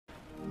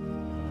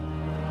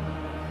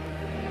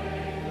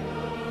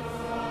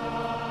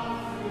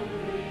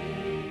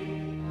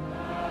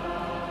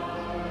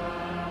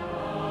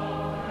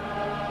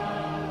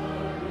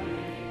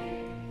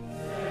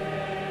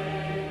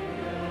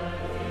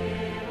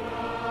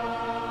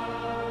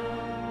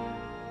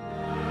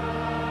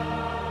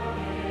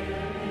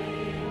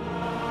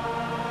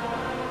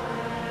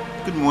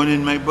Good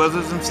morning, my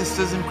brothers and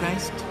sisters in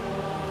Christ.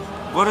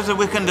 God has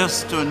awakened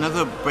us to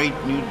another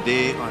bright new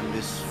day on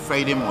this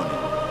Friday morning.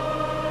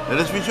 Let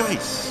us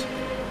rejoice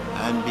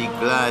and be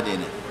glad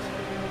in it.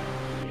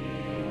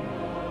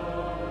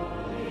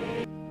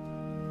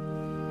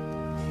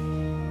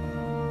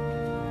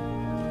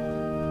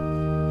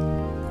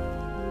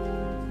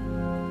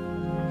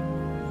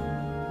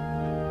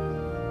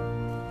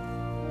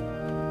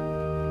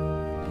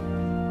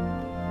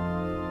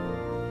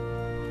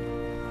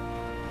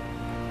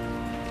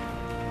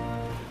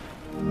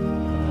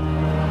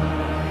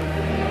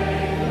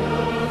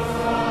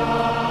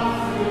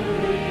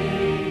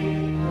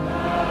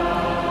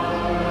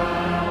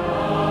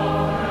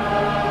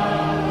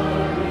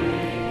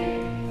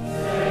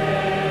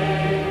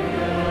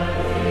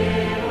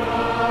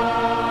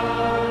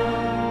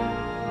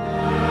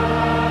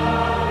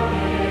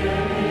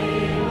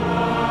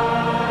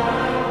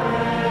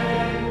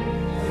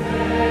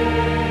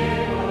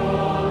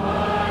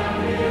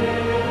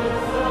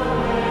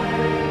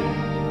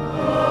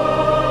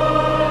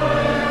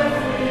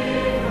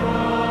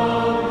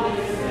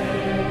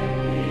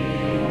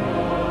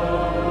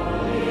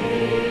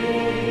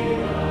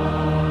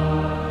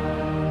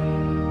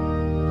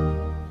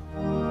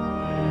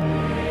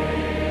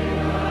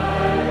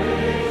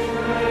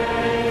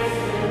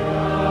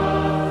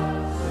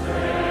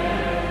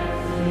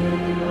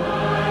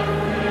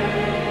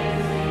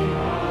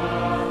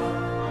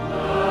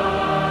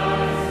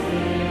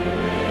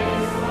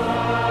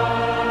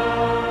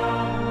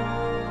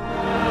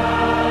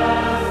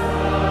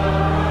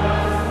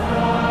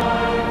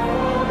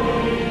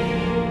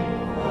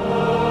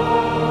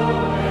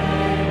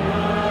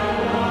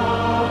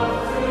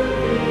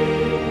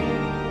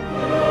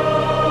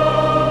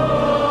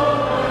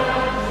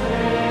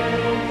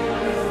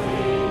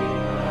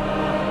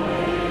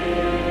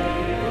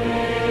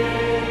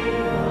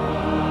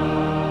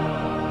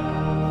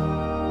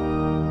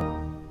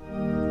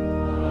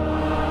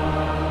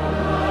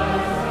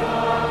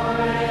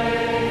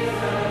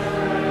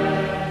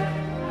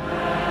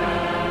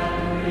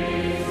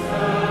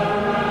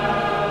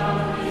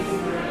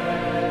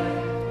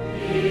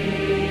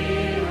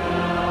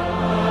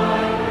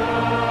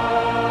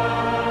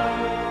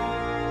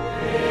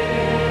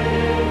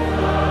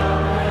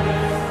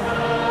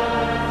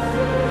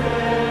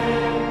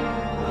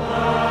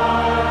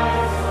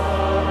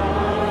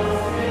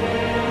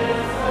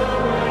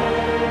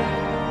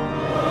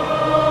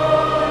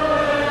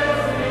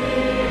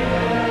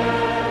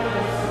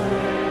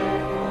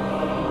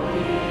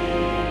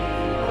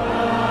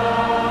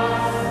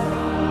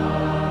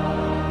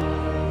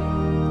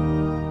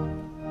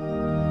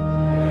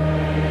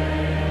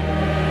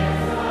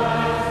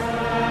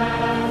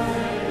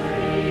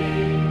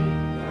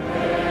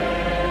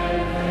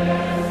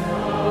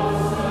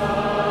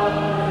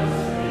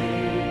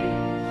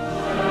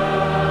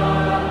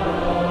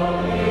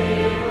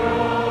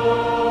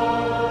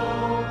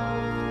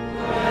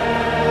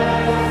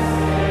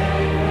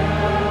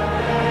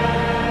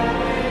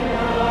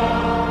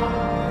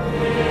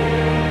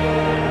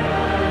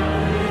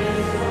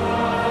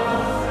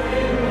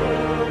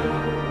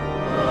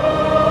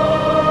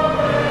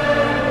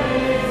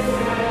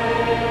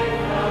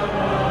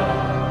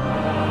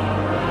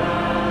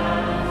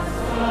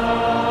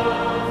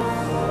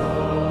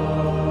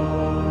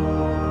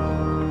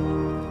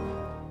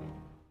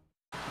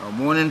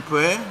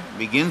 Prayer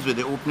begins with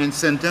the opening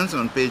sentence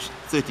on page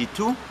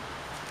 32,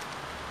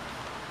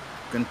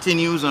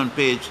 continues on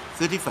page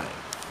 35.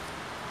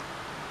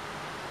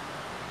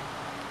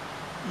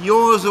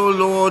 Yours, O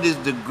Lord, is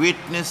the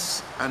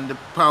greatness and the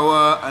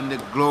power and the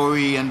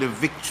glory and the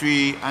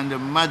victory and the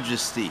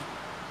majesty.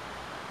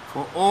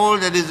 For all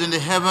that is in the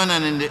heaven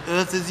and in the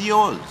earth is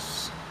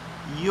yours.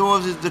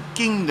 Yours is the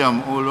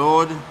kingdom, O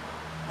Lord,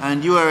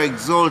 and you are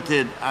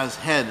exalted as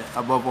head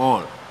above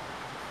all.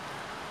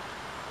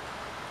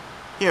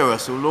 Hear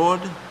us, O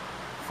Lord,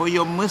 for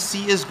your mercy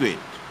is great.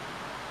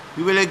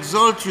 We will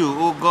exalt you,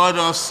 O God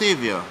our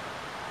Savior,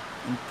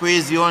 and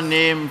praise your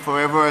name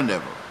forever and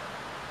ever.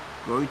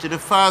 Glory to the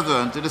Father,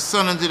 and to the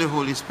Son, and to the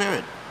Holy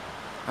Spirit,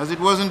 as it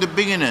was in the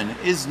beginning,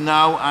 is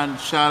now, and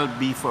shall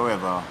be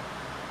forever.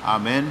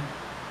 Amen.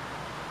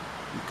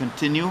 We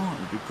continue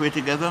and we pray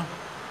together.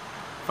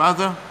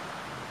 Father,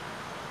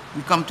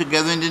 we come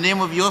together in the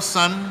name of your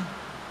Son,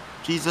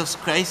 Jesus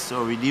Christ,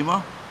 our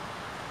Redeemer,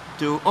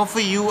 to offer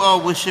you our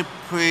worship,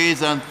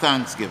 praise, and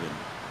thanksgiving.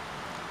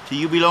 To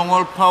you belong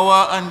all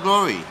power and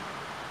glory.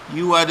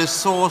 You are the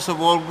source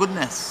of all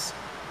goodness.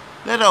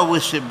 Let our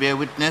worship bear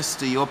witness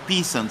to your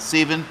peace and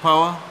saving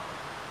power.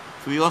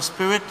 Through your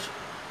Spirit,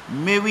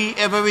 may we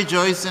ever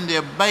rejoice in the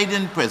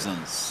abiding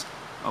presence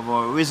of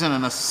our risen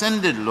and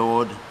ascended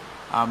Lord.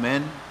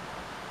 Amen.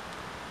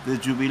 The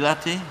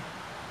Jubilate.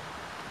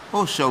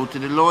 Oh, shout to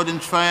the Lord in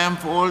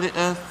triumph, all the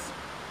earth.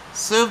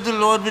 Serve the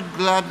Lord with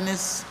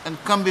gladness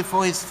and come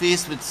before his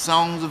face with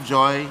songs of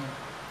joy.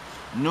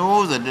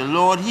 Know that the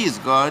Lord, he is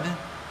God.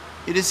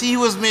 It is he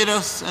who has made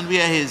us, and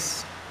we are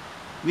his.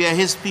 We are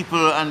his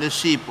people and the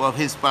sheep of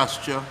his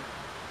pasture.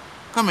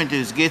 Come into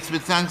his gates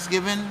with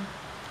thanksgiving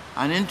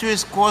and into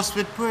his courts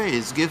with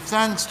praise. Give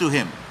thanks to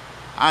him,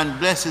 and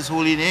bless his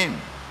holy name.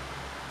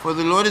 For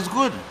the Lord is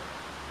good.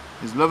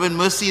 His love and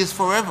mercy is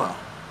forever.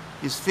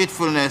 His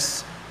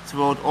faithfulness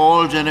throughout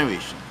all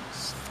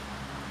generations.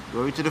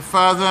 Glory to the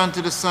Father, and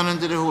to the Son, and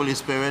to the Holy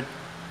Spirit,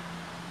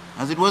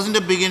 as it was in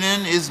the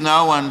beginning, is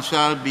now, and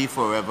shall be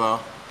forever.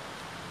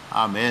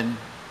 Amen.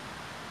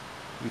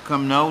 We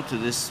come now to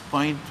this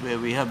point where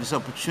we have this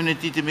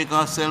opportunity to make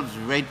ourselves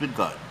right with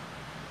God,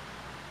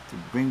 to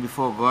bring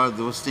before God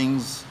those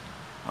things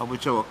of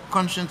which our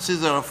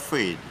consciences are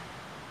afraid,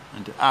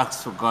 and to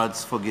ask for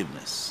God's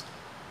forgiveness.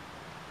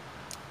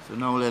 So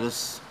now let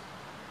us,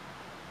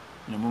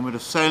 in a moment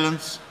of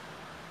silence,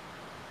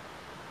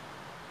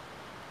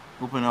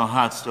 open our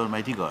hearts to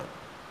Almighty God.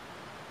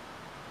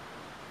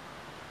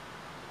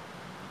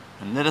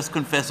 And let us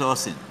confess our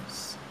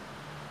sins.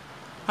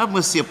 Have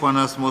mercy upon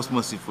us, most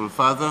merciful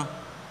Father.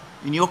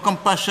 In your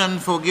compassion,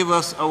 forgive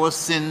us our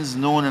sins,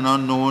 known and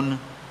unknown,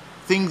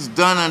 things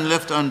done and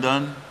left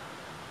undone,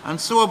 and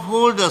so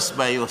uphold us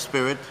by your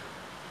Spirit,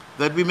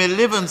 that we may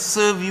live and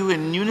serve you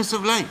in newness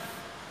of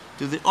life,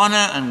 to the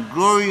honor and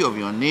glory of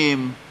your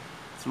name,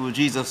 through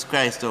Jesus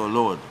Christ our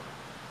Lord.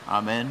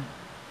 Amen.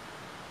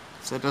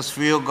 Set us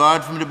free, O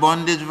God, from the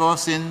bondage of our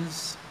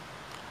sins,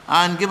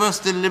 and give us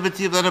the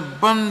liberty of that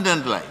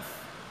abundant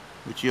life,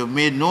 which you have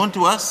made known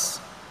to us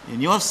in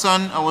your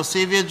Son, our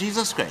Savior,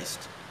 Jesus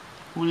Christ,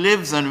 who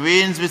lives and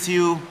reigns with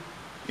you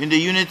in the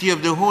unity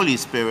of the Holy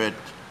Spirit,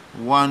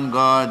 one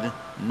God,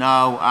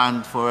 now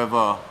and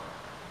forever.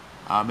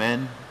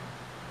 Amen.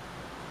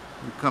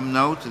 We come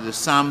now to the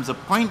Psalms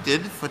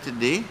appointed for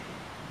today,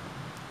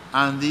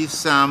 and these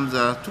Psalms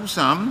are two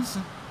Psalms,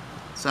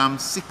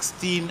 Psalms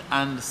 16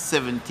 and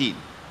 17,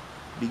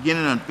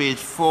 beginning on page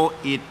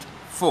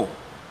 484.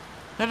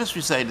 Let us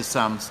recite the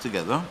Psalms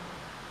together.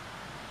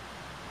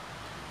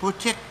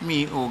 Protect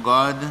me, O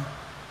God,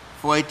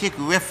 for I take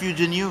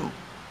refuge in you.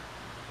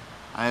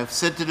 I have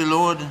said to the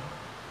Lord,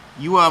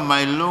 you are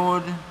my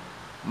Lord,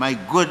 my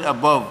good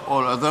above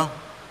all other.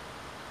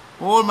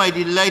 All my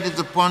delight is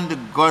upon the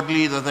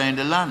godly that are in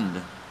the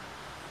land,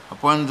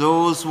 upon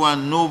those who are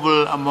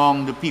noble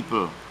among the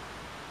people.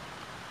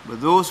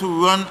 But those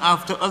who run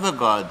after other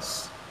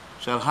gods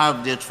shall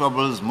have their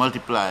troubles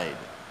multiplied.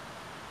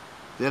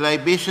 Their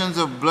libations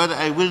of blood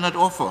I will not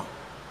offer,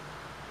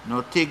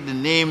 nor take the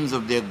names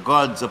of their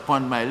gods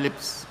upon my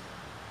lips.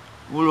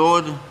 O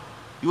Lord,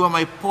 you are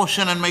my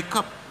portion and my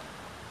cup.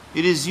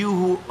 It is you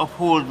who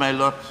uphold my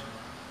lot.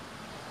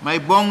 My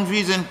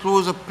boundaries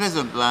enclose a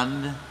pleasant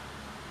land.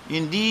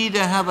 Indeed,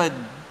 I have a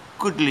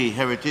goodly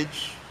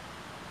heritage.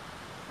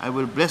 I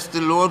will bless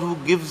the Lord who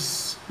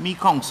gives me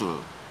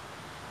counsel.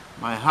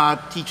 My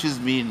heart teaches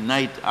me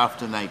night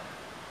after night.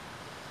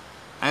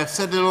 I have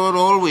set the Lord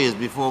always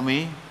before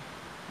me.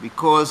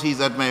 Because he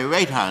is at my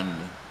right hand,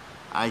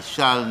 I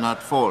shall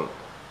not fall.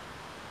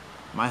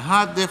 My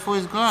heart therefore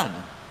is glad,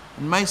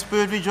 and my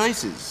spirit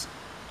rejoices.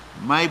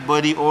 My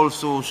body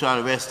also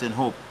shall rest in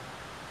hope.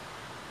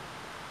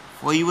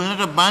 For you will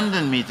not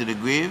abandon me to the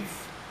grave,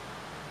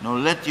 nor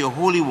let your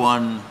Holy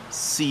One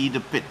see the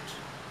pit.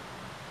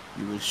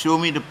 You will show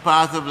me the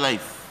path of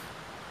life.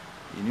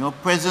 In your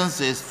presence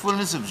there is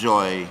fullness of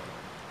joy,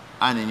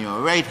 and in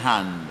your right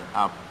hand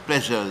are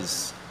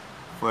pleasures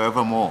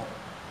forevermore.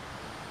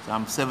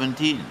 Psalm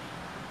 17.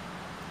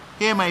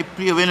 Hear my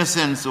plea of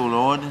innocence, O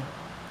Lord.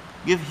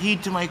 Give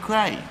heed to my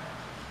cry.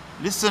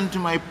 Listen to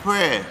my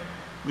prayer,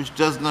 which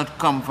does not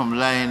come from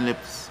lying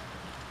lips.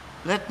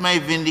 Let my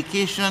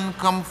vindication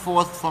come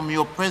forth from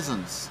your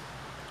presence.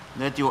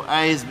 Let your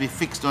eyes be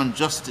fixed on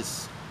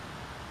justice.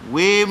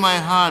 Weigh my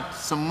heart,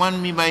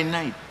 summon me by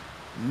night.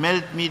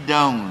 Melt me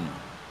down.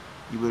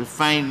 You will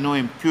find no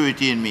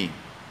impurity in me.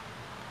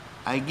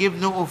 I give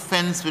no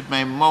offense with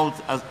my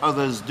mouth as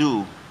others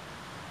do.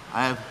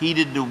 I have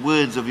heeded the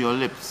words of your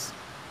lips.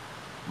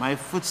 My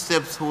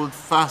footsteps hold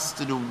fast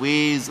to the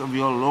ways of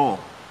your law.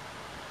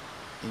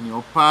 In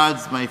your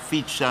paths my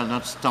feet shall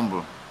not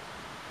stumble.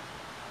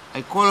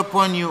 I call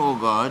upon you, O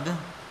God,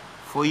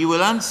 for you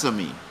will answer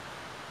me.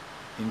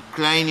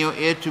 Incline your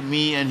ear to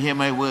me and hear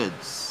my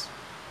words.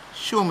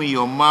 Show me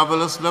your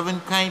marvelous love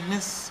and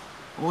kindness,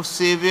 O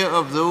Savior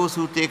of those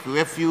who take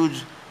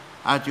refuge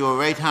at your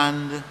right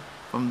hand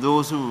from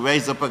those who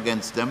rise up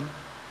against them.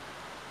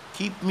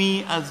 Keep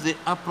me as the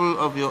apple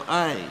of your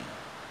eye.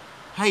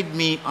 Hide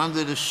me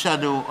under the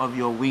shadow of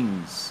your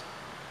wings.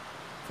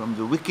 From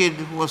the wicked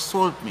who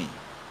assault me,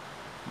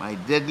 my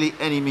deadly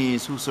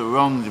enemies who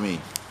surround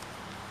me.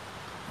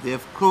 They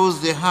have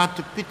closed their heart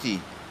to pity,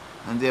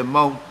 and their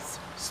mouths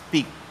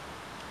speak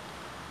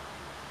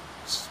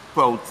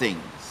proud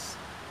things.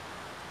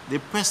 They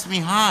press me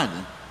hard.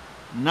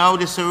 Now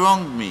they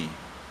surround me,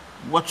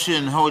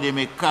 watching how they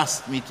may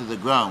cast me to the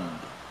ground.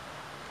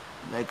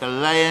 Like a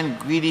lion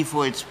greedy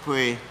for its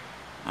prey,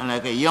 and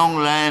like a young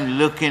lion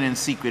lurking in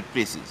secret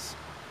places.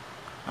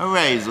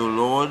 Arise, O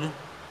Lord,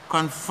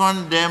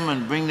 confront them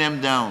and bring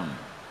them down.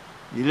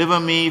 Deliver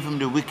me from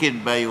the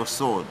wicked by your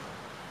sword.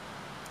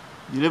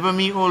 Deliver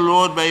me, O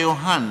Lord, by your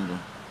hand,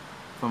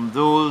 from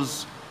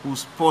those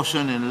whose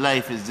portion in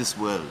life is this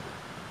world,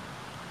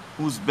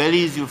 whose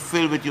bellies you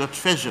fill with your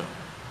treasure,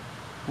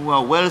 who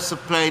are well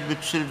supplied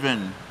with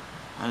children,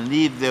 and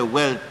leave their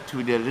wealth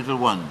to their little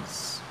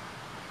ones.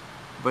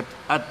 But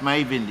at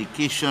my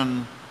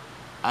vindication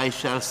I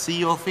shall see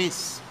your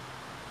face.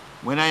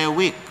 When I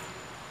awake,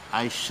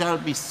 I shall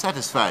be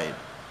satisfied,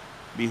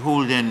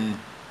 beholding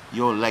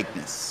your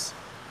likeness.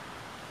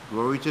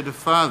 Glory to the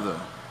Father,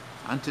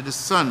 and to the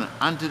Son,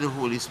 and to the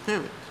Holy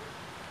Spirit,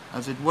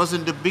 as it was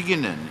in the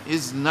beginning,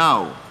 is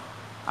now,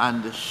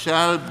 and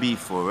shall be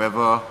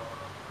forever.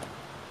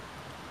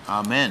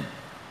 Amen.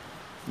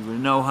 We will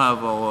now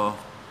have our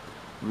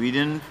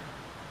reading,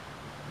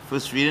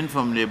 first reading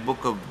from the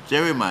book of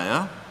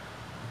Jeremiah.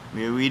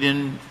 We are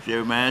reading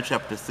Jeremiah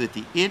chapter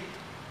 38,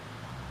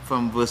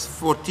 from verse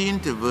 14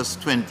 to verse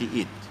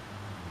 28.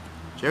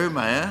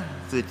 Jeremiah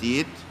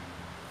 38,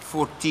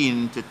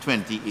 14 to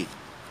 28.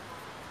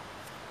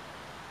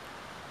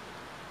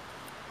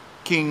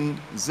 King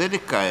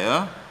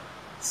Zedekiah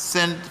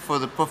sent for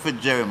the prophet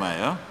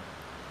Jeremiah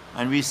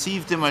and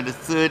received him at the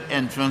third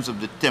entrance of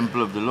the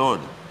temple of the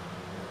Lord.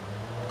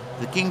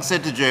 The king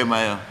said to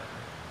Jeremiah,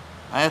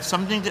 I have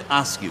something to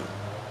ask you.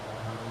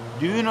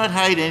 Do you not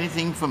hide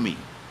anything from me?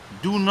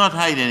 Do not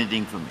hide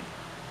anything from me.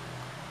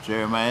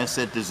 Jeremiah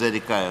said to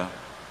Zedekiah,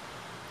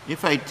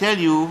 if I tell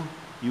you,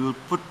 you will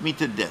put me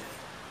to death.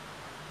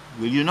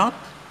 Will you not?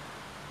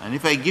 And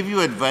if I give you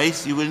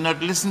advice, you will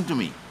not listen to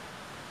me.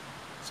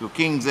 So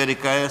King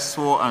Zedekiah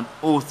swore an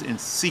oath in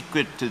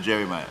secret to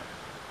Jeremiah.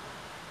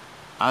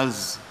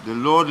 As the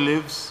Lord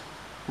lives,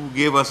 who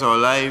gave us our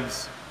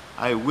lives,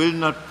 I will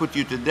not put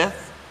you to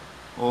death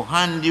or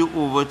hand you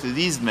over to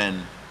these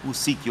men who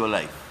seek your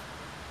life.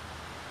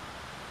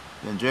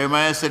 Then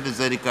Jeremiah said to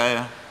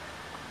Zedekiah,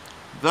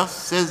 thus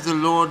says the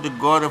Lord, the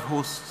God of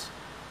hosts,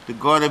 the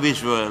God of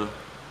Israel,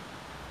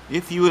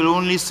 if you will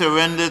only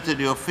surrender to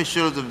the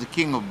officials of the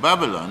king of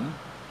Babylon,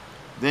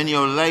 then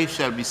your life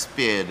shall be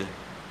spared,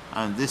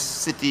 and this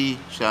city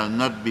shall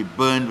not be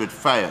burned with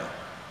fire,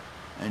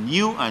 and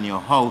you and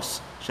your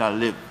house shall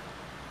live.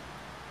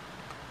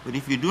 But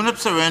if you do not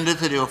surrender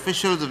to the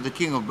officials of the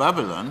king of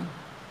Babylon,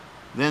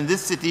 then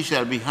this city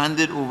shall be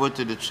handed over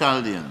to the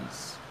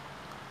Chaldeans,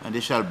 and they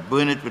shall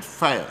burn it with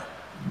fire,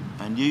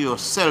 and you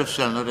yourself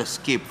shall not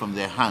escape from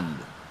their hand.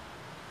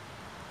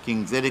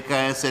 King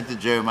Zedekiah said to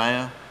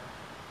Jeremiah,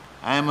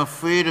 I am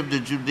afraid of the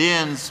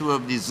Judeans who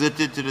have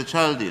deserted to the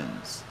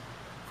Chaldeans,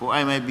 for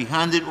I might be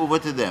handed over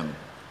to them,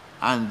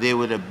 and they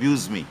would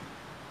abuse me.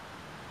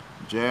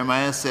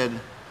 Jeremiah said,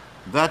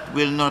 that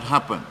will not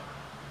happen.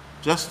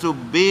 Just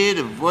obey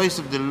the voice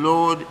of the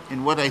Lord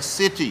in what I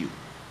say to you,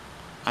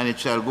 and it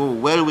shall go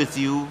well with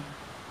you,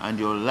 and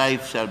your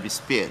life shall be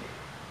spared.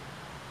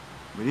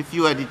 But if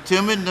you are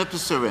determined not to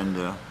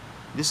surrender,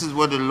 this is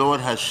what the Lord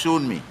has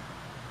shown me.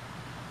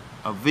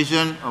 A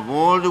vision of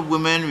all the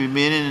women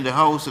remaining in the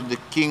house of the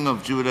king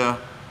of Judah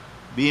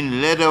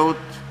being led out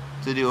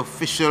to the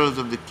officials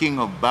of the king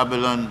of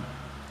Babylon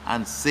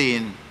and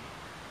saying,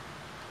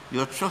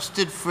 your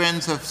trusted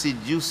friends have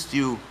seduced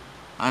you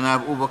and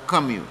have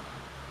overcome you.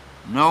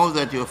 Now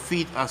that your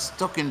feet are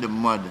stuck in the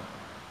mud,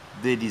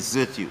 they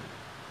desert you.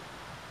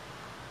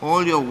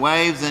 All your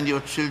wives and your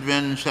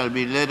children shall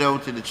be led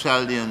out to the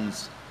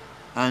Chaldeans,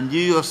 and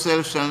you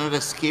yourself shall not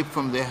escape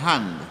from their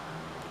hand,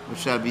 but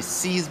shall be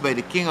seized by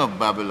the king of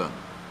Babylon,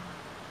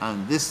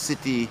 and this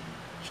city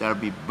shall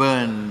be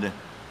burned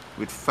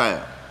with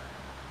fire.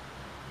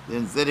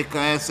 Then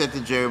Zedekiah said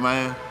to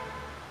Jeremiah,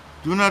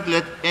 do not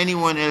let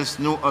anyone else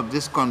know of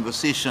this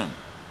conversation,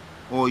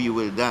 or you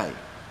will die.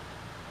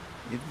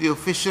 If the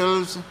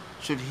officials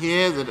should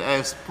hear that I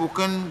have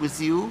spoken with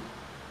you,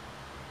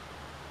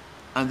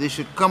 and they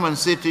should come and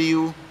say to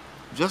you,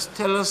 just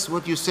tell us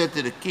what you said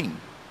to the king.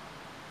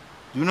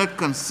 Do not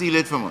conceal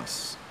it from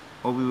us,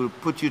 or we will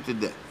put you to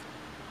death.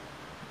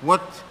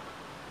 What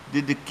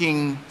did the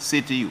king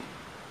say to you?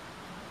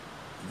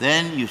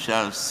 Then you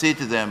shall say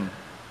to them,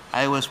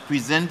 I was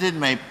presented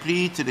my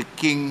plea to the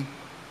king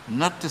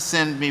not to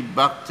send me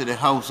back to the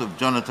house of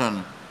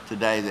Jonathan to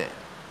die there.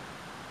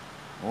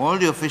 All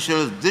the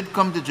officials did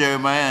come to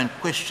Jeremiah and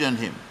questioned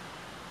him,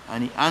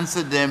 and he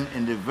answered them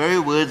in the very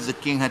words the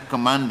king had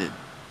commanded.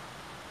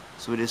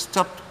 So they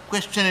stopped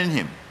questioning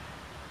him,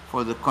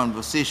 for the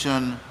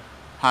conversation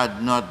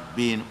had not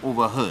been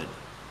overheard.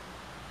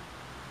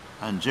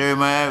 And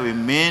Jeremiah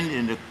remained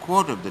in the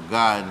court of the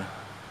guard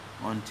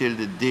until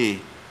the day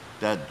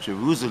that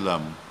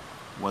Jerusalem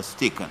was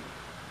taken.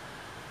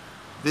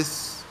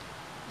 This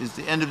is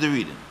the end of the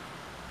reading.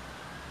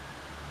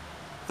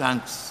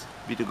 Thanks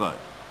be to God.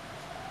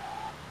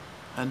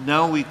 And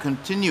now we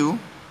continue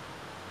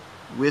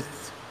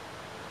with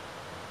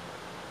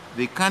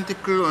the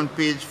canticle on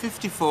page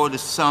 54, the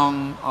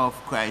Song of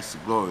Christ's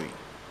Glory.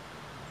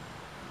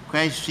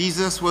 Christ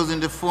Jesus was in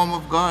the form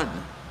of God,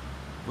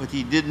 but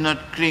he did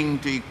not cling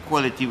to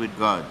equality with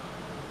God.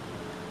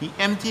 He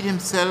emptied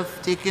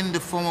himself, taking the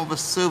form of a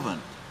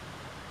servant,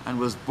 and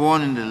was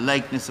born in the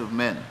likeness of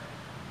men.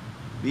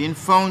 Being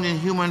found in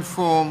human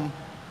form,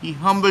 he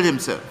humbled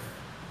himself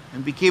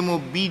and became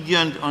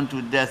obedient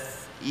unto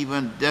death,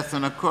 even death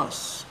on a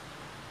cross.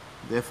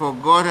 Therefore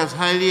God has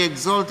highly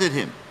exalted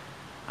him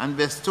and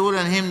bestowed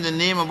on him the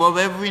name above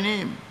every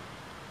name,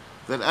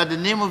 that at the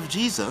name of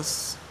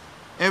Jesus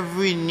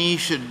every knee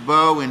should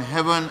bow in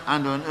heaven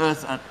and on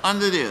earth and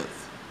under the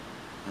earth,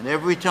 and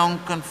every tongue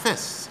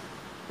confess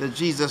that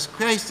Jesus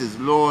Christ is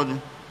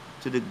Lord,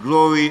 to the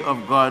glory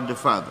of God the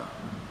Father.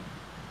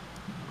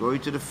 Glory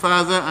to the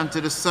Father, and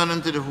to the Son,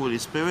 and to the Holy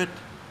Spirit,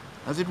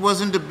 as it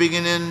was in the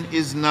beginning,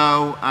 is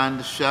now,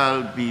 and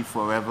shall be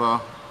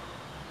forever.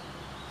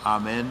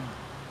 Amen.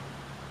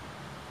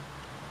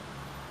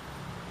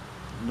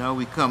 Now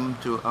we come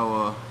to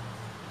our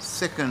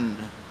second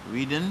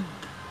reading,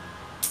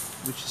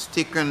 which is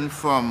taken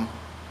from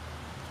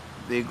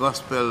the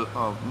Gospel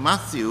of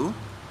Matthew,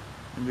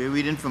 and we're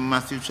reading from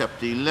Matthew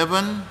chapter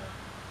 11,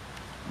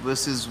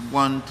 verses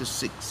 1 to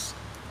 6.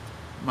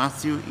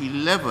 Matthew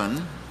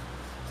 11,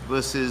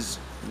 verses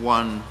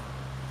 1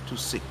 to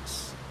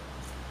 6.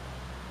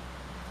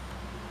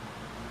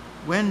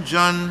 When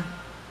John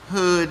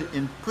heard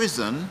in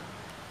prison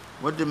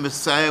what the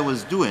Messiah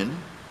was doing,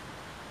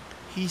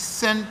 he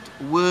sent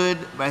word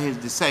by his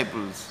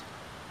disciples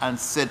and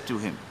said to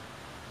him,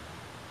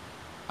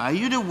 "Are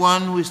you the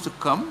one who is to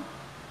come,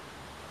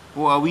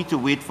 or are we to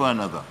wait for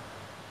another?"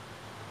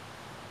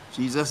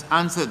 Jesus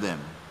answered them,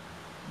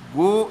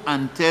 "Go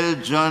and tell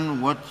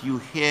John what you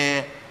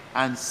hear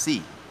and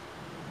see.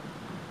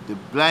 The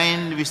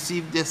blind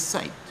receive their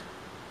sight,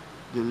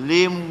 the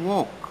lame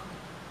walk,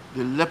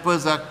 the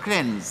lepers are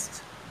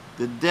cleansed,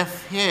 the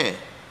deaf hear,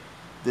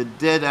 the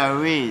dead are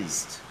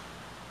raised,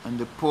 and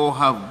the poor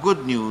have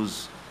good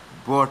news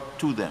brought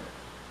to them.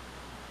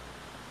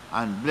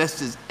 And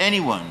blessed is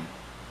anyone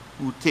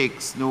who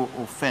takes no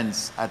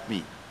offense at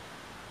me."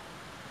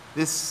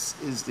 This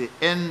is the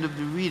end of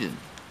the reading.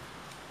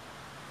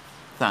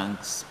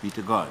 Thanks be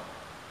to God.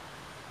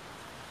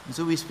 And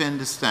so we spend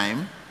this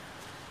time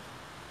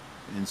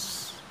in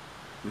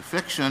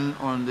reflection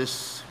on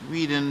this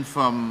reading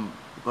from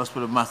the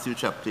Gospel of Matthew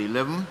chapter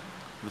 11,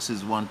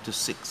 verses 1 to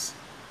 6.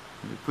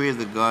 And we pray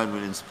that God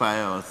will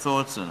inspire our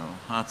thoughts and our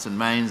hearts and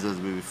minds as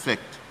we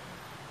reflect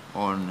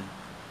on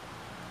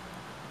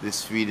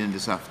this reading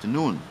this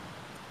afternoon.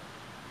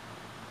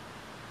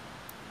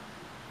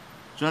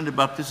 John the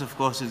Baptist, of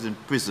course, is in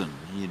prison.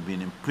 He had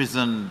been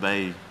imprisoned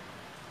by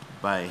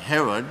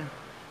Herod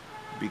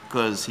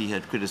because he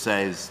had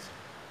criticized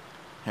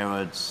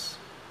Herod's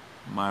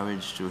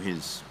marriage to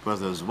his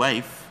brother's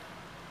wife,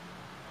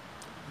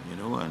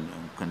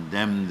 and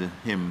condemned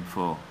him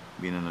for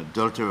being an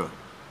adulterer.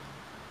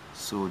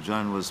 So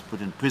John was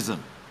put in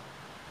prison.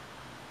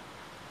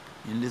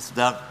 In this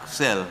dark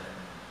cell,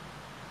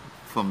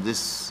 from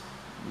this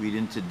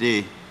reading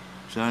today,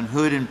 John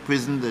heard in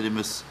prison that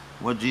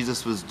what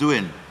Jesus was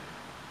doing,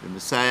 the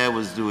Messiah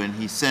was doing.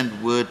 He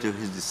sent word to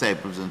his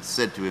disciples and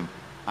said to him,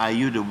 "Are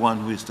you the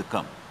one who is to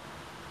come?"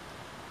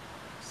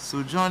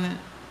 So John,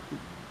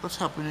 what's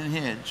happening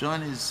here?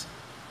 John is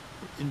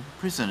in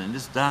prison, in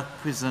this dark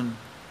prison,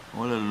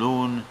 all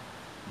alone.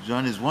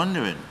 John is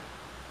wondering,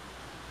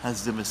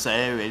 has the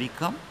Messiah really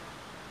come?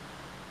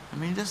 I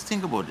mean, just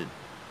think about it.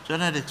 John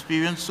had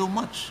experienced so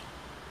much.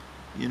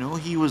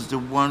 He was the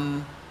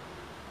one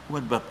who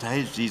had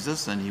baptized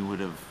Jesus, and he would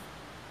have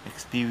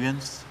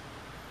experienced,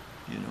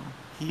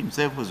 He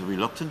himself was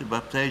reluctant to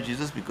baptize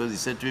Jesus because he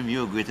said to him,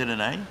 "You are greater than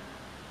I."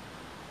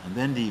 And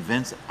then the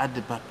events at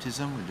the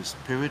baptism with the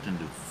Spirit and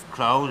the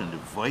cloud and the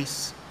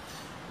voice,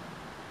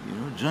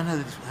 John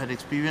had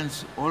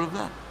experienced all of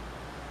that.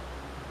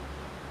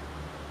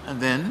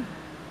 And then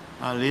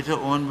later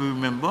on we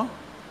remember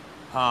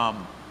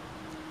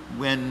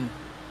when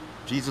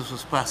Jesus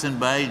was passing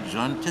by,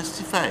 John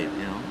testified,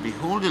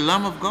 "Behold the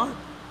Lamb of God."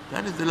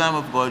 That is the Lamb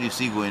of God you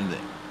see going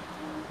there.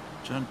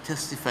 John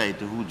testified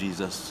to who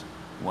Jesus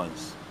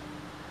was.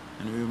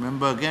 And we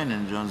remember again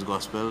in John's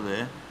Gospel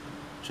there,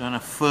 John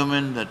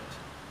affirming that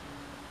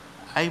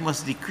I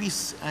must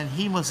decrease and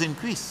he must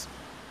increase.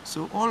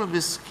 So all of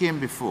this came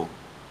before.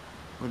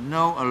 But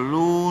now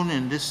alone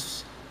in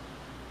this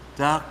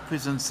dark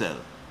prison cell,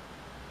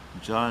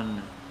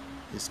 John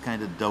is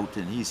kind of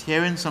doubting. He's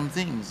hearing some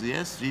things.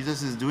 Yes,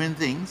 Jesus is doing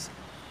things.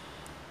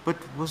 But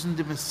wasn't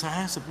the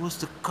Messiah supposed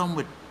to come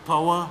with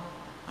power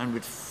and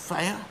with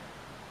fire?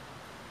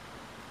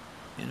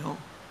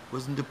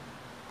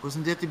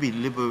 Wasn't there to be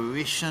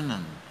liberation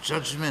and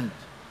judgment,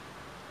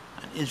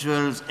 and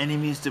Israel's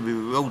enemies to be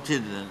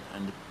routed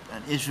and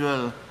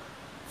Israel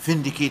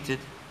vindicated?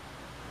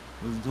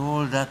 Was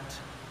all that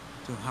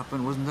to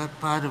happen? Wasn't that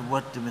part of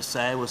what the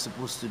Messiah was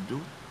supposed to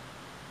do?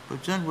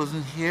 But John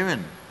wasn't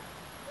hearing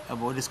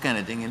about this kind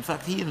of thing. In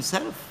fact, he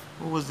himself,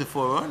 who was the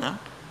forerunner,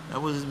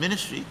 that was his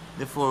ministry,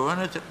 the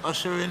forerunner to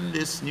usher in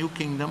this new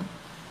kingdom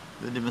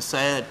that the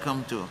Messiah had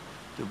come to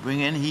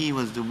bring in. He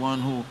was the one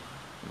who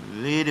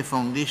laid the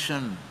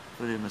foundation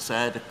for the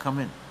Messiah to come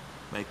in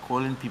by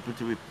calling people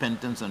to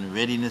repentance and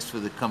readiness for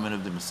the coming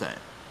of the Messiah.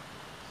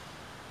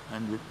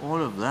 And with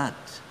all of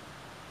that,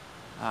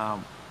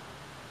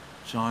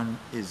 John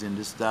is in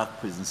this dark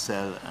prison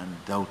cell and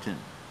doubting.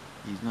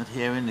 He's not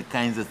hearing the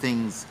kinds of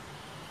things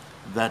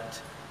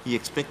that he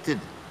expected.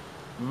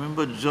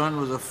 Remember, John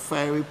was a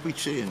fiery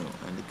preacher, you know,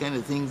 and the kind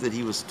of things that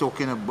he was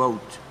talking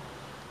about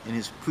in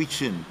his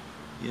preaching,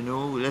 you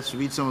know, let's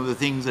read some of the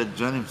things that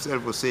John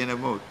himself was saying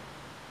about.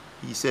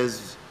 He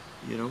says,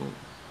 you know,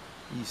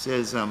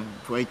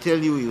 for I tell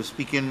you, he was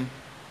speaking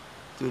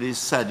to these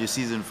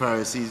Sadducees and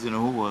Pharisees, you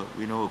know, who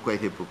were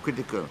quite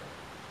hypocritical.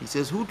 He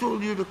says, who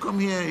told you to come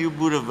here, you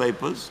brood of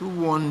vipers? Who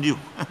warned you?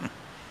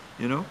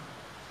 You know?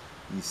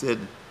 He said,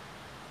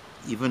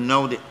 even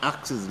now the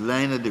axe is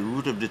lying at the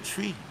root of the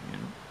tree, you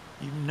know?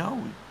 Even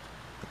now,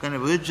 the kind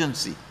of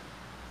urgency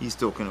he's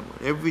talking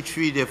about. Every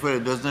tree, therefore,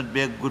 that does not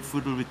bear good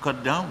fruit will be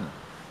cut down.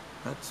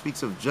 That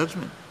speaks of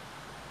judgment,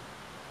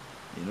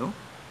 you know?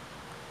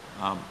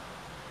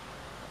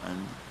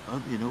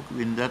 You know,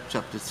 in that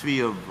chapter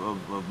 3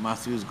 of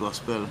Matthew's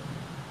Gospel,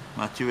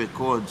 Matthew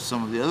records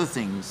some of the other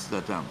things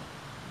that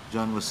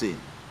John was saying,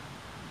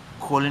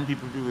 calling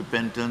people to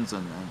repentance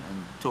and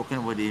talking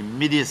about the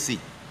immediacy,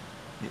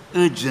 the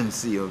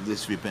urgency of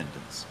this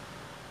repentance.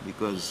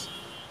 Because,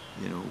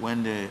 you know,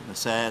 when the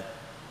Messiah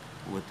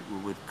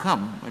would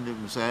come, when the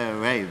Messiah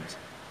arrived,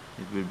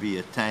 it will be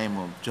a time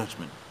of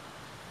judgment.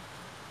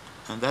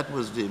 And that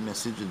was the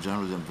message that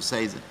John was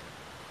emphasizing,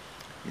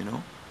 you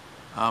know.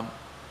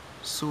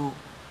 So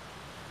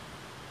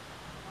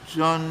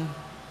John,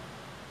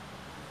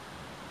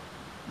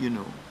 you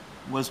know,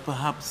 was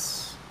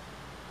perhaps,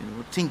 you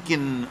know,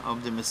 thinking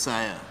of the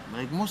Messiah,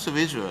 like most of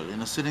Israel,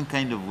 in a certain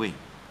kind of way.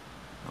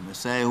 A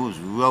Messiah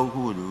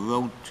who would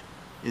rout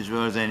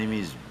Israel's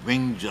enemies,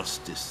 bring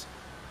justice,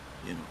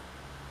 you know,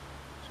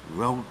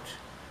 rout,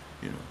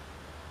 you know,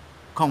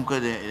 conquer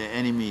their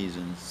enemies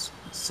and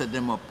set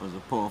them up as a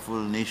powerful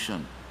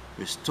nation,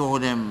 restore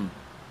them,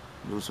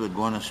 those who had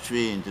gone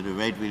astray, into the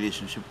right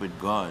relationship with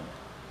God,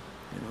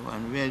 you know,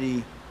 and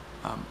really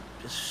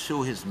just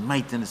show his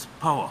might and his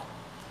power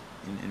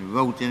in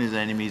routing his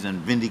enemies and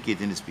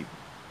vindicating his people.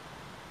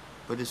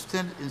 But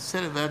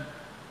instead of that,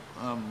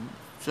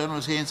 John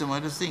was saying some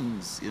other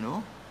things, you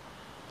know.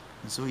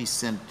 And so he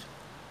sent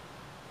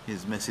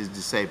his message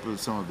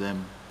disciples, some of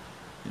them,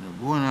 you know,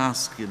 go and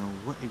ask, you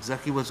know,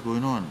 exactly what's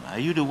going on. Are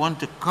you the one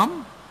to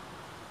come?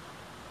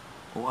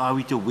 Or are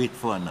we to wait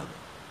for another?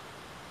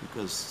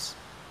 Because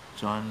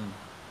John,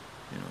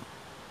 you know,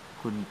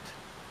 couldn't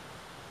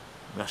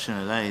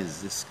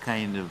rationalize this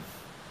kind of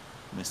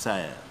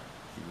Messiah.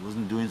 He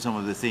wasn't doing some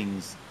of the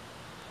things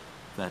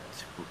that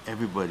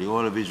everybody,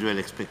 all of Israel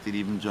expected,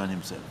 even John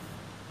himself.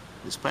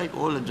 Despite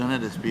all that John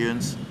had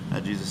experienced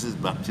at Jesus'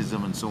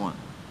 baptism and so on,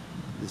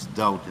 this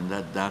doubt in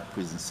that dark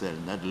prison cell,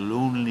 in that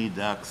lonely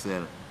dark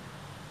cell,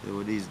 there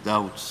were these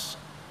doubts.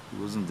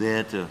 He wasn't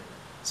there to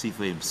see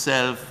for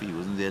himself, he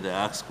wasn't there to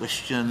ask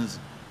questions,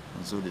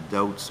 and so the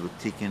doubts were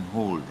taking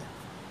hold.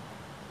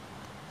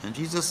 And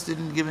Jesus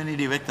didn't give any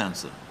direct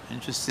answer.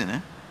 Interesting, eh?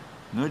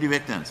 No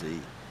direct answer.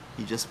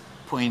 He just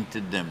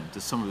pointed them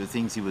to some of the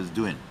things he was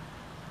doing.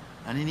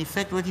 And in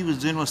effect, what he was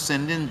doing was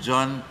sending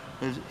John,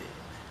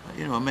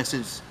 you know, a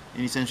message,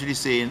 and essentially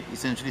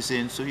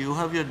saying, so you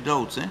have your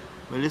doubts, eh?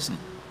 Well, listen,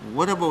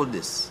 what about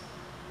this?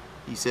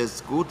 He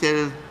says, go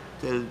tell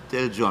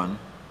John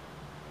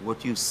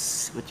what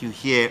you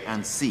hear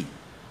and see.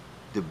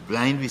 The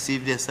blind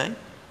receive their sight,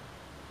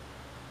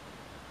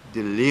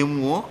 the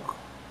lame walk,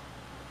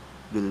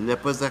 the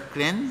lepers are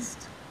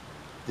cleansed,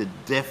 the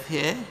deaf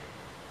hear,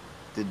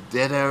 the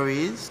dead are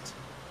raised,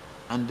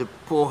 and the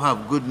poor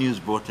have good news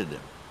brought to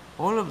them.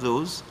 All of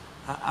those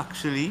are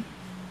actually,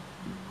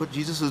 what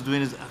Jesus was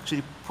doing is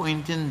actually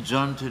pointing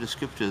John to the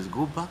scriptures.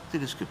 Go back to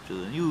the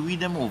scriptures and you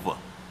read them over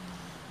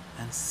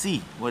and see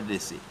what they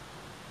say.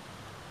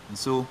 And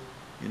so,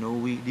 you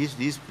know,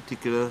 these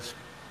particulars,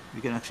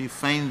 we can actually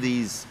find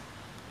these,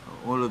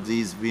 all of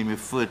these being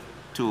referred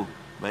to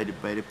by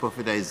the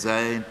prophet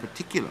Isaiah in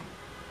particular.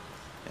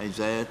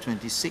 Isaiah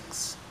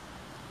 26.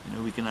 You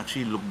know, we can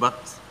actually look back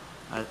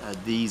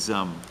at these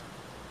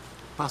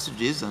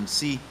passages and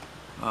see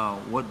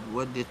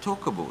what they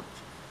talk about.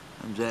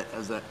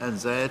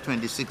 Isaiah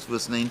 26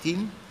 verse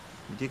 19,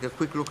 we take a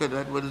quick look at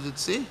that. What does it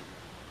say?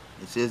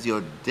 It says,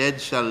 your dead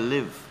shall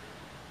live.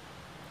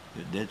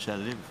 Your dead shall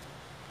live.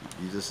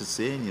 Jesus is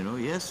saying, you know,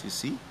 yes, you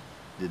see,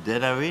 the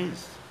dead are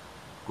raised.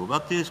 Go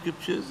back to your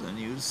scriptures and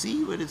you'll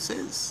see what it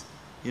says.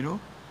 You know,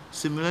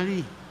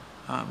 similarly,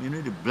 you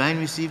know, the blind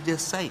receive their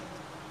sight.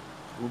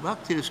 Go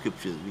back to the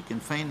scriptures. We can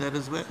find that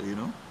as well, you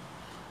know.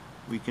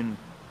 We can,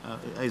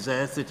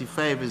 Isaiah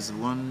 35 is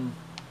one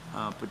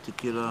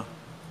particular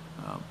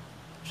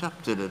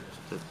chapter that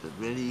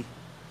really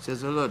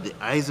says a lot. The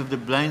eyes of the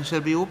blind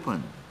shall be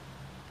opened.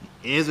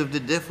 The ears of the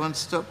deaf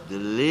unstopped. The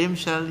lame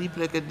shall leap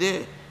like a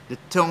deer. The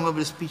tongue of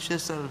the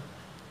speechless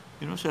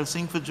shall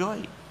sing for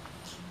joy.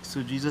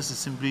 So Jesus is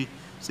simply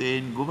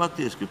saying, go back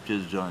to the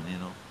scriptures, John, you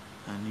know,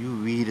 and you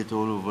read it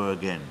all over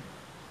again.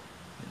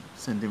 You know,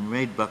 send him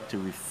right back to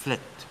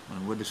reflect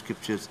on what the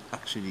scriptures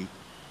actually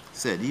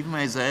said. Even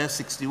Isaiah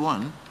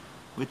 61,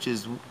 which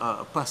is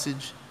a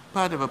passage,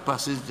 part of a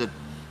passage that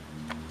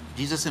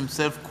Jesus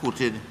himself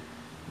quoted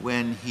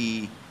when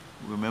he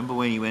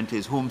went to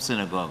his home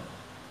synagogue,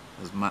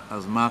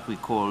 as Mark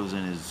recalls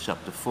in his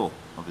chapter 4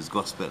 of his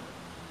gospel.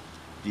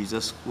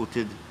 Jesus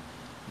quoted,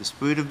 "The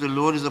Spirit of the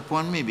Lord is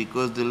upon me,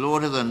 because the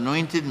Lord has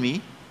anointed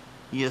me.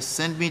 He has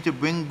sent me to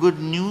bring good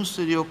news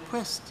to the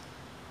oppressed,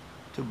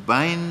 to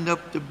bind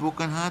up the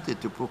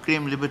brokenhearted, to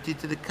proclaim liberty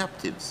to the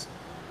captives."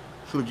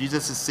 So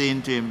Jesus is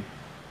saying to him,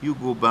 you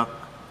go back,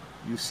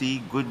 you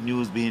see good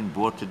news being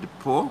brought to the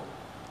poor.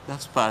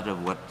 That's part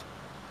of what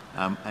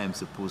I'm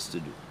supposed to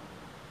do.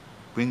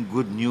 Bring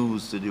good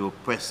news to the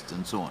oppressed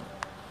and so on.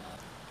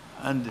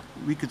 And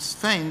we could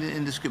find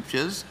in the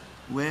scriptures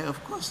where,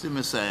 of course, the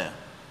Messiah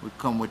would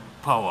come with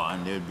power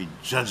and there would be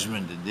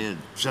judgment, and their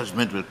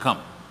judgment will come.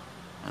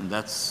 And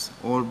that's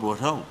all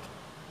brought out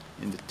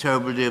in the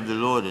terrible day of the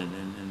Lord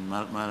in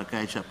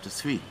Malachi chapter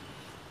 3.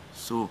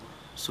 So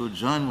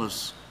John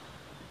was,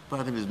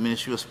 part of his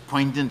ministry was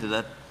pointing to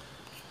that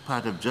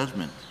part of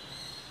judgment.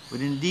 But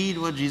indeed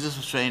what Jesus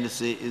was trying to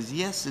say is,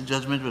 yes, the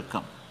judgment will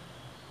come.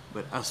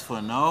 But as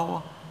for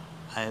now,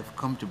 I have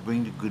come to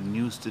bring the good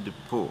news to the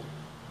poor,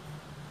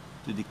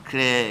 to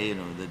declare,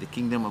 that the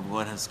kingdom of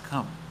God has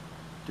come,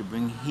 to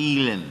bring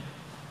healing,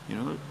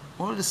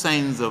 all the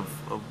signs of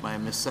my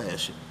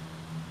messiahship.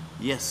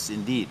 Yes,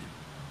 indeed.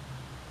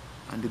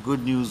 And the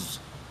good news,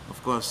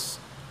 of course,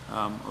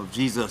 of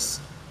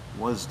Jesus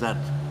was that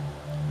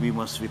we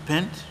must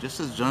repent, just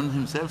as John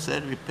himself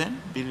said, repent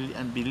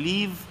and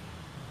believe.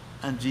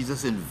 And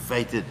Jesus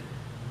invited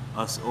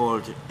us all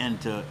to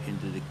enter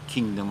into the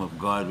kingdom of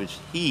God, which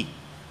he,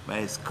 by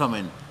his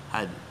coming,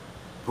 had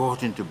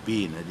brought into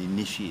being, had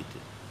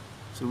initiated.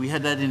 So we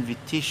had that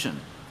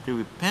invitation to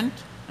repent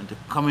and to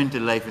come into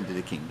life, into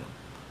the kingdom.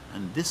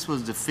 And this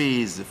was the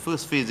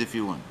first phase, if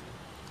you want,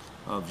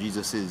 of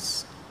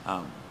Jesus'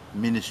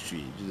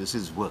 ministry,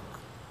 Jesus' work.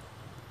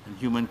 And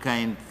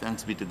humankind,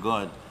 thanks be to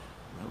God,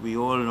 we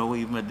all know,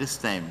 even at this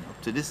time, up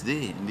to this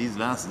day, in these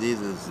last days,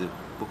 as the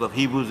book of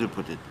Hebrews will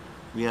put it,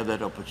 we have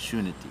that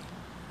opportunity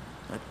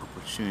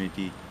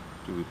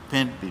to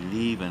repent,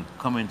 believe, and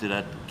come into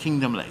that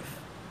kingdom life,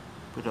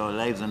 put our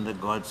lives under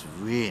God's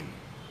reign.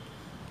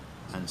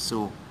 And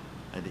so,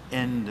 at the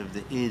end of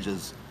the age,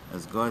 as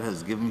God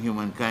has given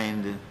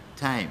humankind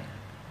time,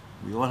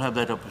 we all have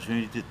that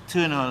opportunity to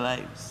turn our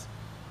lives,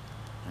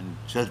 and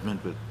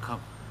judgment will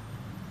come.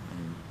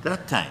 And at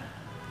that time,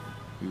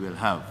 we will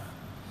have,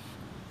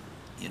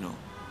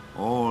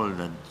 all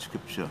that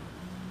Scripture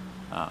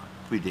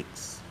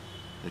predicts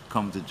that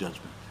comes to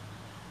judgment.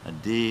 A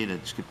day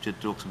that Scripture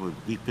talks about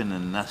weeping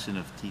and gnashing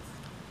of teeth.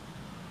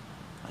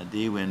 A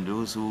day when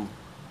those who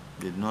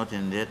did not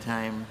in their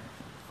time,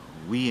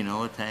 we in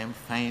our time,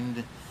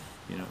 find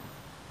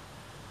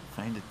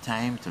the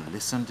time to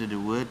listen to the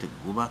Word, to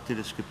go back to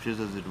the Scriptures,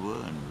 as it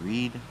were, and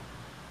read,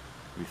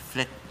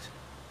 reflect,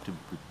 to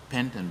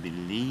repent and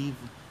believe,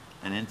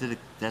 and enter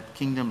that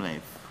kingdom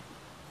life.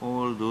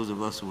 All those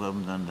of us who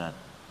haven't done that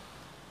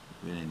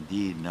will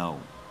indeed now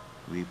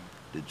reap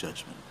the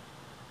judgment.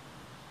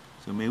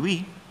 So may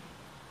we,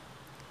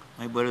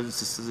 my brothers and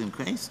sisters in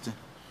Christ,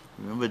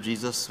 remember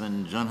Jesus,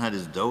 when John had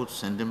his doubts,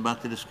 send him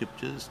back to the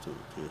Scriptures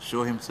to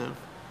assure himself.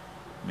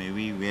 May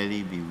we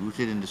really be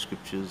rooted in the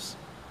Scriptures,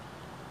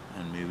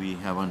 and may we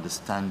have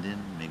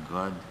understanding. May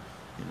God,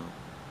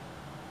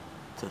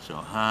 touch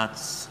our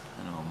hearts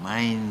and our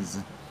minds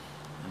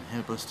and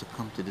help us to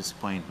come to this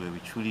point where we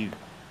truly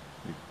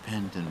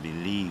repent and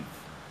believe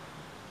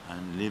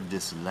and live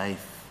this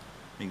life,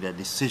 make that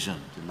decision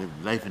to live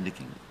life in the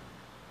kingdom.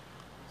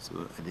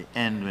 So at the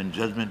end, when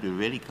judgment will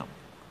really come,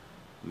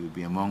 we will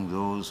be among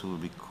those who will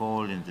be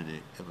called into the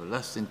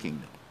everlasting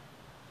kingdom,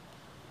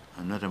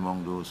 and not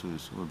among those who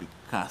will be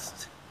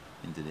cast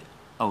into the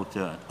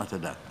outer and utter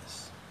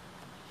darkness.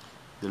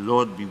 The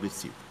Lord be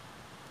with you.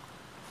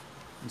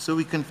 And so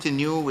we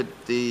continue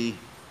with the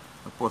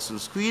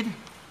Apostles' Creed.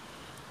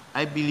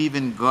 I believe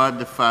in God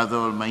the Father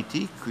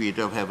Almighty,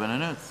 creator of heaven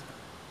and earth.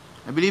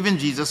 I believe in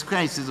Jesus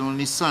Christ, his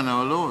only Son,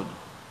 our Lord.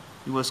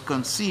 He was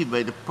conceived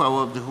by the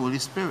power of the Holy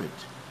Spirit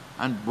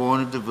and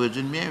born of the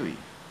Virgin Mary.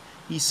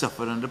 He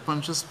suffered under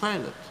Pontius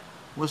Pilate,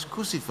 was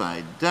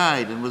crucified,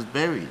 died, and was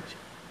buried.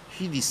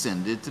 He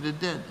descended to the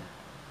dead.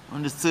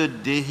 On the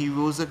third day he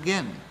rose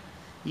again.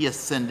 He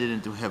ascended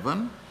into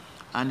heaven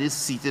and is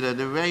seated at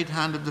the right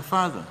hand of the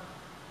Father.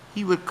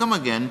 He will come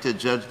again to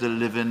judge the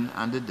living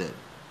and the dead.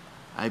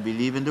 I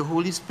believe in the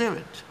Holy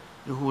Spirit,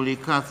 the Holy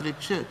Catholic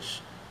Church,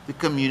 the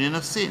communion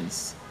of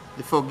saints,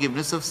 the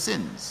forgiveness of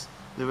sins,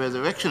 the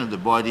resurrection of the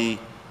body,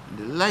 and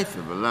the life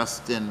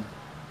everlasting.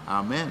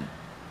 Amen.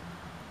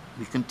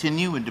 We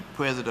continue with the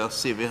prayer that our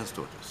Savior has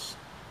taught us.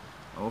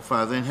 Our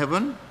Father in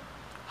heaven,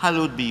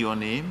 hallowed be your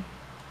name.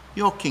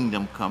 Your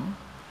kingdom come.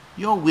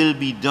 Your will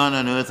be done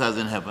on earth as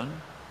in heaven.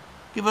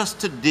 Give us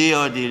today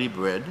our daily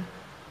bread.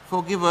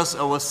 Forgive us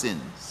our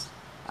sins,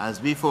 as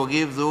we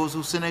forgive those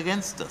who sin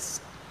against us.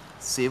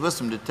 Save us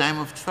from the time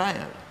of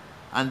trial,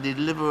 and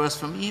deliver us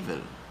from evil.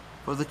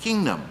 For the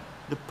kingdom,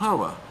 the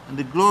power, and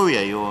the glory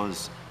are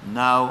yours,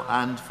 now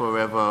and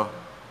forever.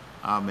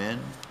 Amen.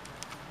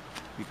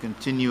 We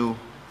continue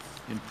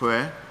in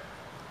prayer.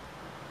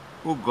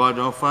 O God,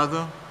 our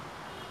Father,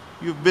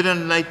 you've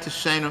bidden light to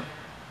shine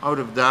out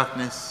of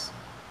darkness,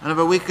 and have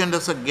awakened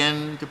us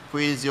again to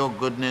praise your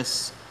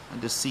goodness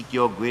and to seek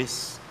your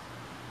grace.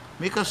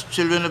 Make us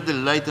children of the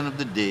light and of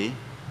the day,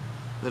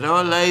 that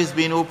our lives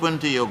being open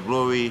to your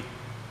glory,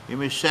 we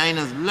may shine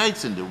as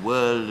lights in the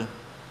world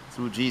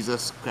through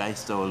Jesus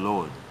Christ our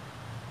Lord.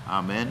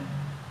 Amen.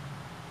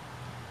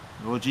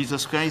 Lord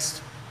Jesus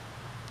Christ,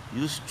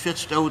 you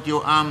stretched out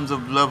your arms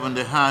of love on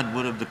the hard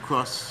wood of the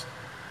cross,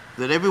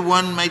 that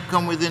everyone might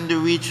come within the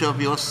reach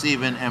of your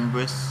saving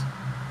embrace.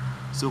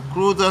 So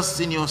clothe us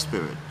in your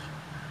spirit,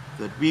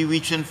 that we,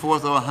 reaching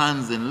forth our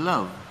hands in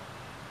love,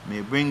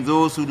 may bring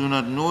those who do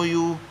not know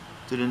you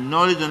to the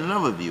knowledge and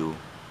love of you,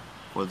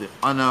 for the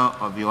honor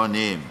of your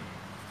name.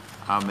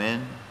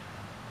 Amen.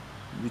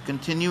 We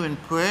continue in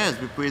prayer as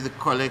we pray the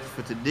collect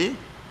for today.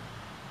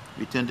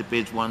 We turn to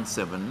page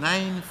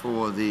 179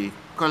 for the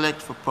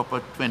collect for proper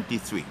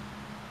 23.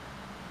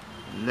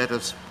 Let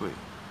us pray.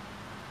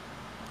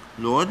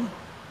 Lord,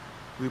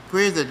 we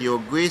pray that your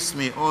grace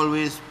may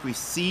always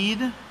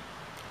precede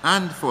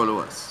and follow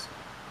us,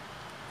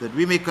 that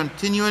we may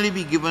continually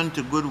be given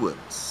to good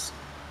works,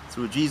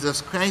 through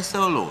Jesus Christ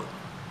our Lord,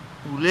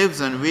 who lives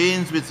and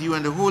reigns with you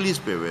and the Holy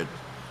Spirit,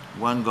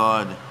 one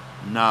God,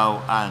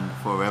 now and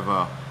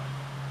forever.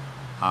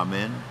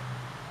 Amen.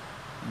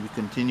 We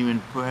continue in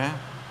prayer.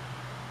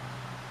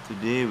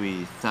 Today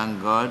we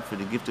thank God for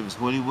the gift of his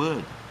holy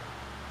word.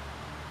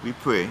 We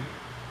pray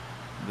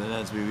that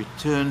as we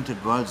return to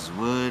God's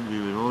word, we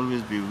will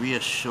always be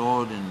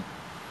reassured in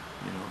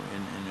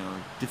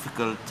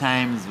difficult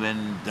times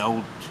when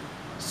doubt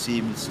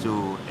seems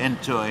to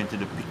enter into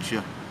the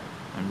picture,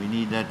 and we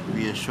need that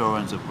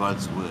reassurance of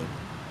God's word.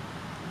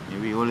 May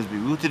we always be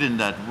rooted in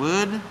that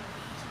word,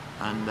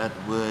 and that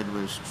word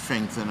will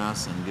strengthen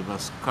us and give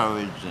us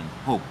courage and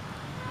hope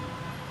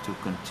to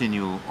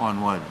continue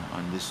onward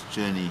on this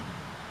journey,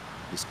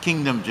 this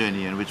kingdom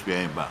journey in which we are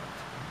embarked.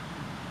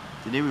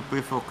 Today we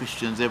pray for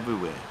Christians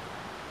everywhere.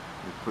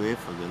 We pray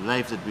for the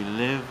life that we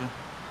live,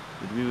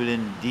 that we will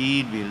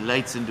indeed be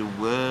lights in the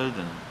world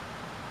and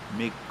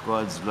make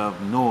God's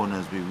love known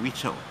as we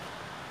reach out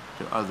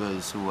to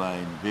others who are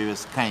in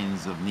various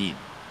kinds of need.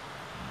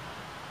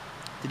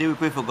 Today we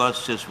pray for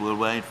God's church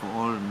worldwide, for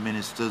all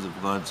ministers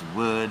of God's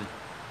word,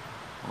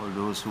 all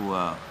those who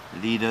are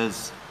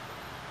leaders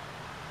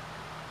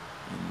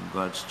in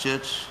God's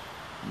church.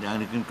 In the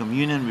Anglican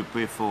Communion, we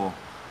pray for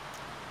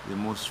the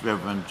Most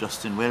Reverend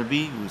Justin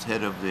Welby, who is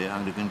head of the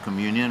Anglican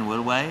Communion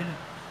worldwide.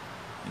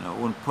 In our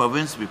own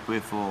province, we pray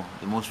for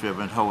the Most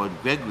Reverend Howard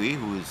Gregory,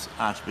 who is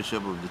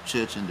Archbishop of the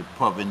Church in the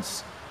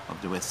province of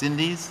the West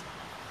Indies.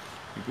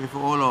 We pray for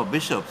all our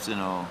bishops in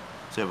our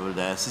several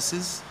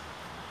dioceses.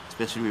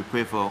 Especially we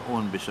pray for our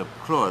own Bishop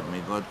Claude. May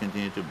God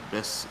continue to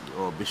bless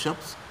our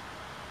bishops,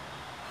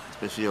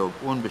 especially our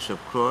own Bishop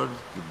Claude,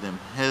 give them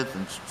health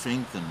and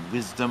strength and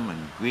wisdom and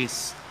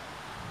grace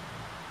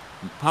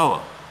and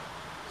power,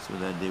 so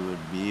that they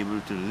would be able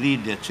to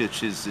lead their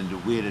churches in the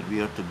way that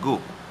we ought to go.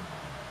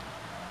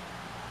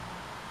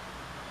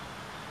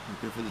 We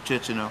pray for the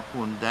church in our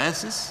own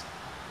diocese,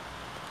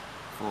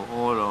 for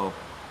all our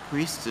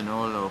priests in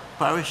all our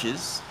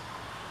parishes,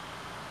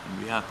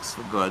 and we ask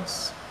for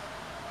God's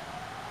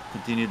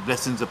continued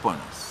blessings upon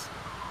us.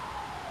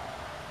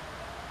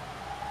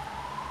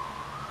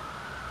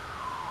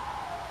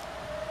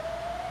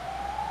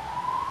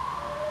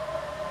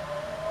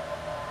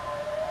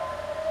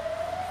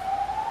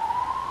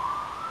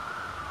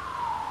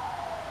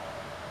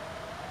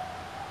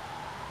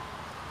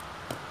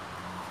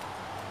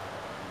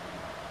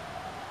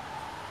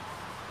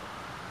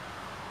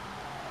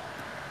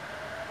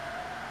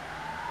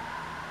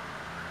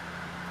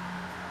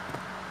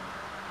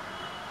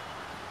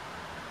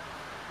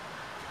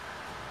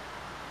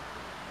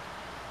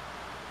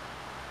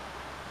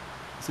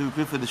 So we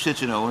pray for the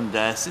church in our own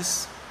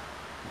diocese.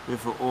 We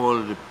pray for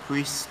all the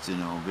priests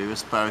in our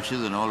various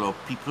parishes and all our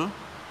people.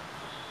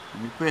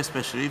 And we pray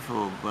especially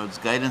for God's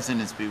guidance and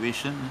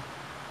inspiration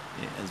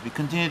as we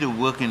continue to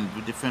work in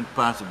different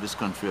parts of this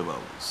country of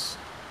ours,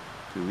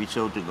 to reach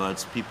out to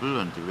God's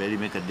people and to really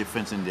make a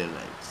difference in their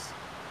lives.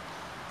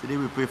 Today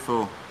we pray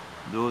for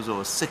those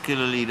who are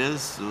secular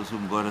leaders, those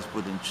whom God has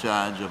put in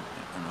charge of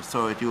an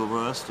authority over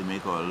us to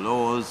make our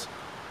laws,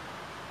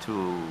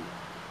 to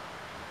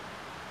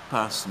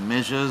pass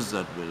measures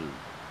that will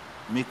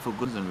make for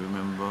good. And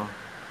remember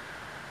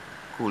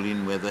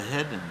Colleen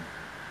Weatherhead,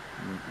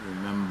 and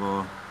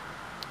remember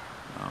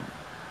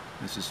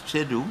Mrs.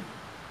 Chedu,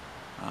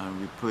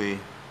 and we pray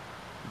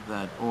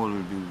that all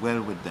will be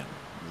well with them,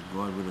 that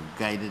God would have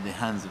guided the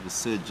hands of the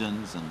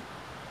surgeons and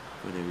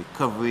for their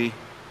recovery,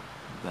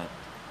 that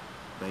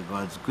by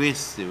God's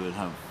grace they will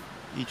have,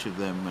 each of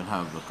them will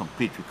have a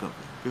complete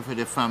recovery. Pray for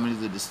their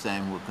families at this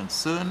time who are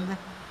concerned.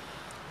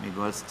 May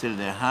God still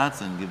their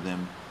hearts and give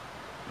them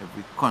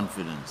every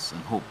confidence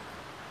and hope.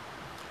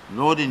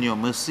 Lord, in your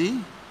mercy,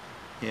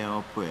 hear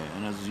our prayer.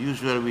 And as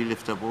usual, we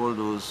lift up all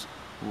those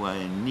who are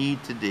in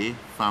need today,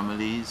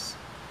 families,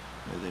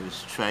 where there is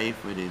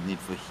strife, where there is need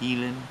for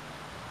healing,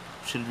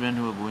 children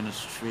who are going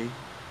astray,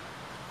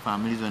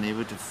 families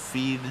unable to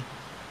feed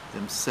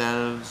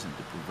themselves and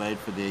to provide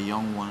for their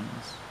young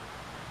ones.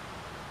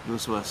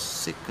 those who are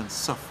sick and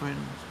suffering,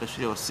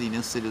 especially our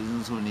senior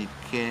citizens who need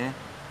care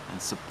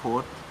and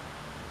support,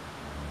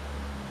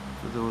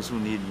 for those who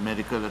need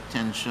medical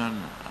attention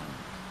and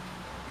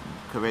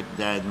correct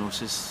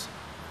diagnosis.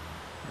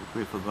 We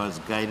pray for God's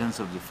guidance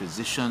of the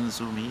physicians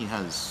whom he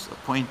has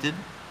appointed,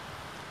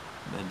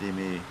 that they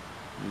may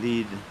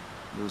lead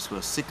those who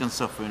are sick and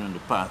suffering on the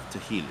path to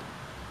healing.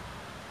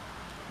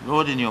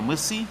 Lord, in your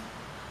mercy,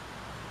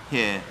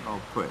 hear our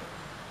prayer.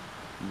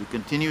 We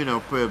continue with our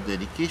prayer of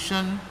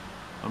dedication.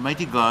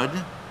 Almighty God,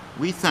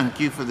 we thank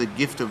you for the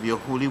gift of your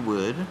holy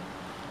word.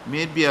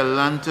 May it be a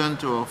lantern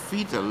to our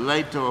feet, a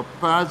light to our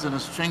paths, and a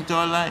strength to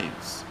our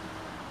lives.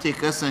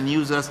 Take us and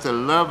use us to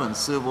love and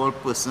serve all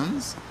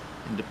persons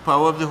in the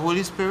power of the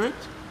Holy Spirit,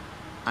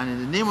 and in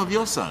the name of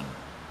your Son,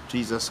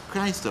 Jesus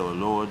Christ our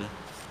Lord.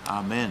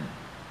 Amen.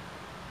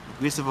 The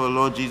grace of our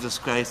Lord Jesus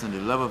Christ and the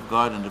love of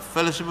God and the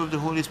fellowship of the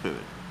Holy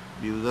Spirit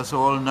be with us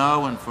all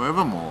now and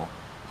forevermore.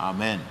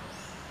 Amen.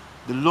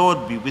 The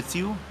Lord be with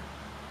you.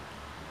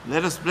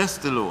 Let us bless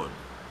the Lord.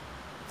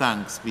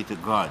 Thanks be to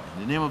God.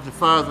 In the name of the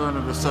Father, and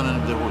of the Son,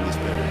 and of the Holy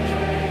Spirit.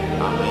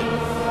 Amen.